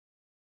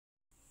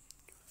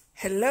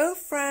Hello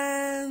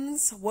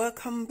friends,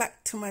 welcome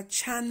back to my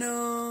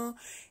channel.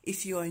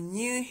 If you are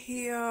new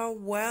here,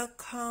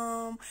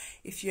 welcome.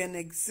 If you're an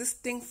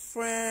existing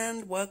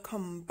friend,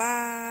 welcome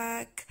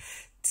back.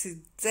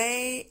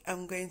 Today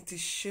I'm going to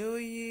show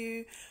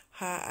you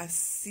how I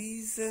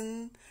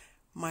season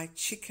my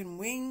chicken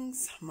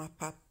wings,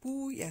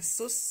 Mapapu,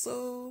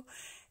 soso,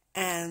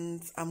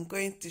 and I'm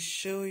going to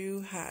show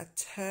you how I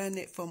turn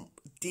it from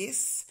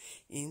this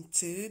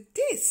into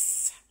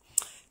this.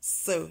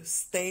 So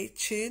stay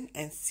tuned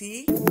and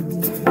see.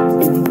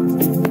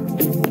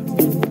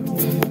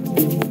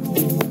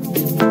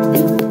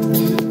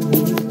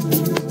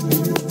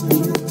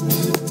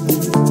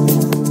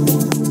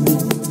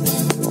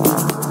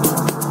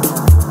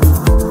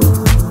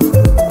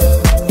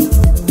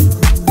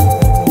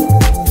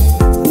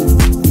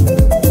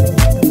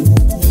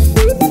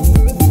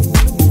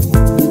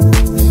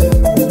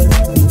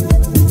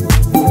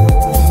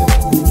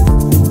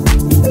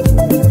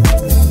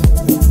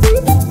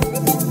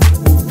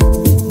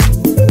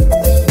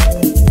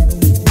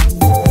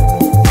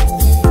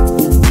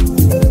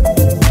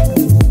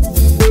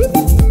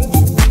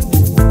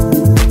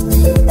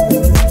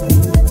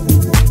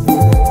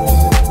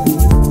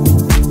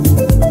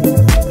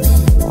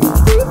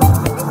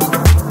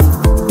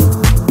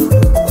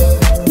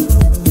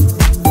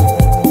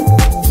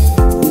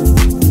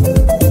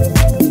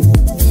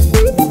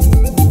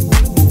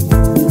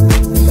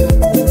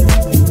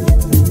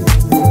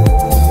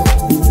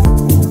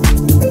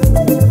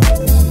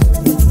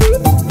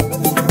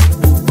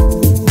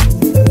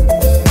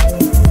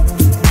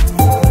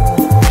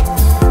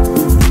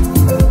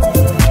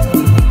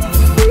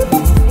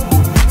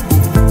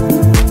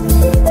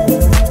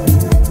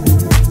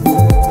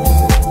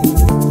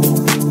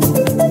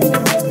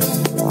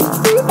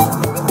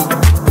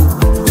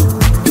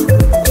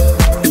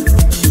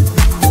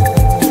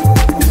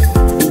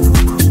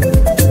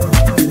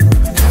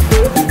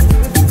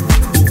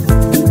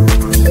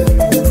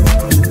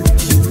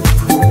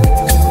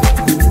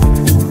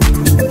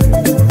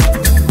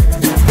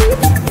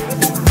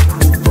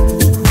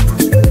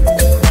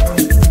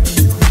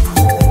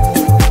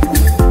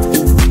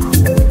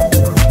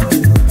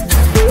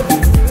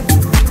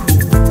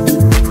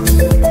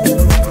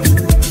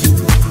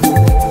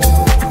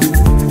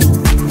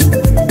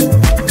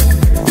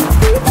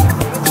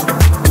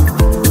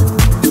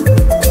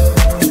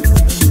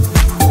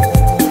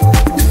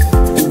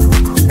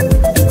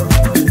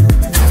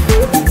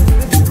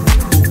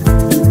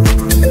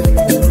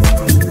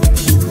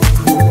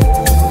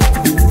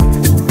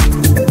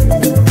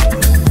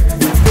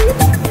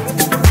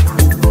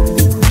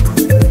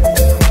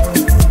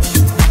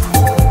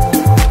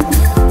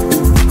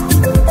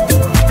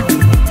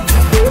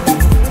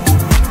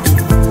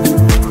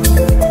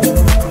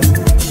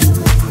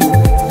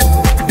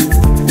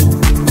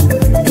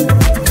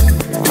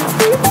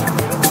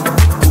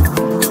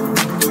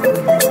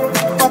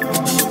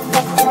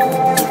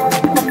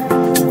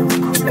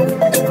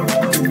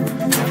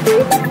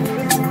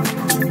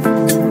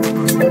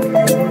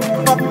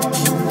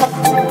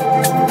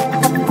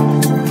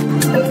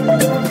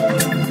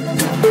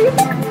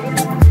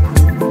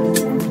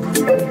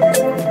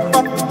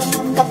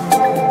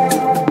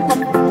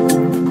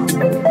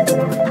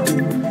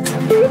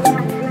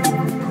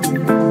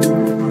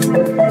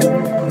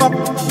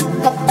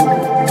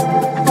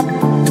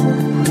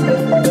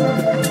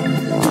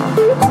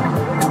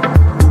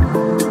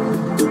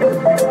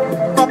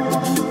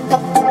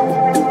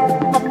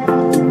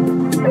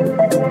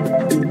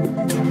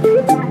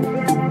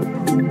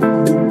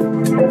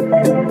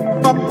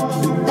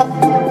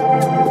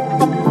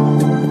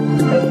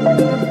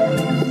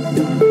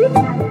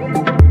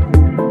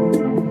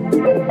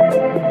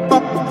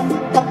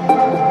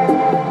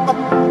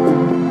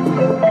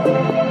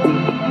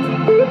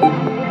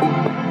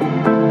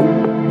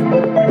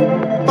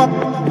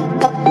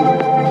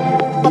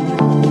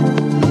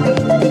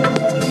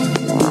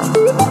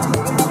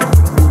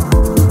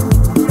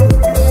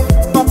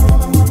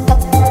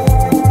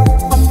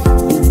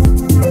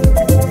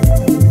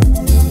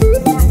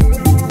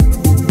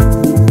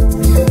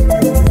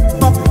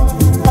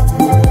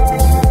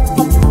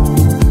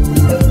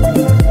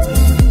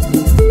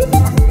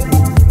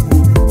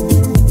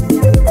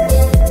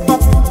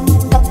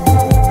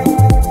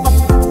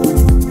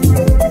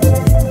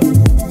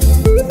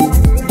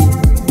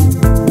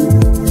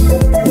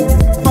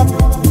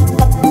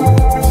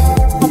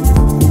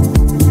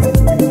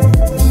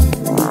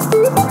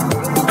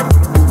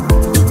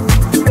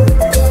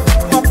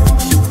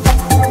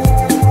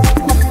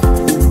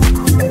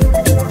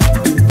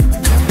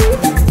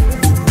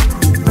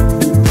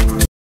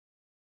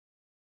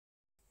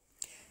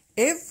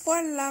 Et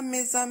voila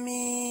mes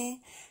amis,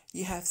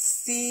 you have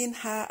seen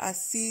how I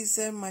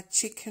season my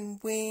chicken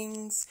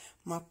wings,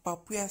 my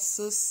papuya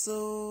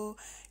soso,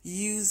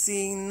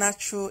 using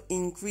natural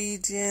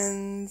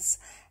ingredients,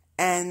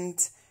 and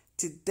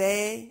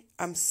today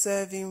I'm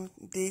serving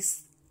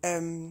this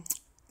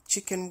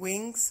chicken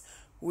wings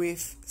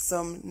with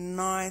some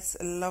nice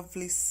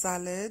lovely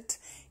salad.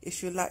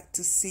 If you like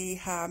to see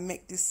how I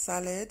make this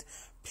salad,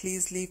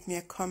 Please leave me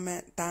a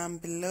comment down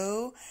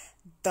below.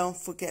 Don't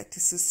forget to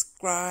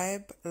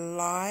subscribe,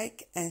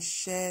 like, and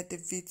share the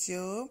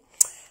video.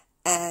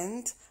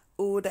 And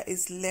all that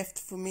is left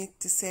for me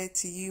to say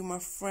to you, my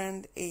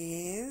friend,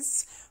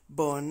 is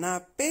bon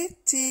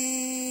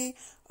appétit.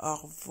 Au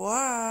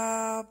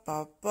revoir.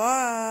 Bye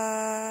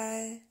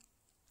bye.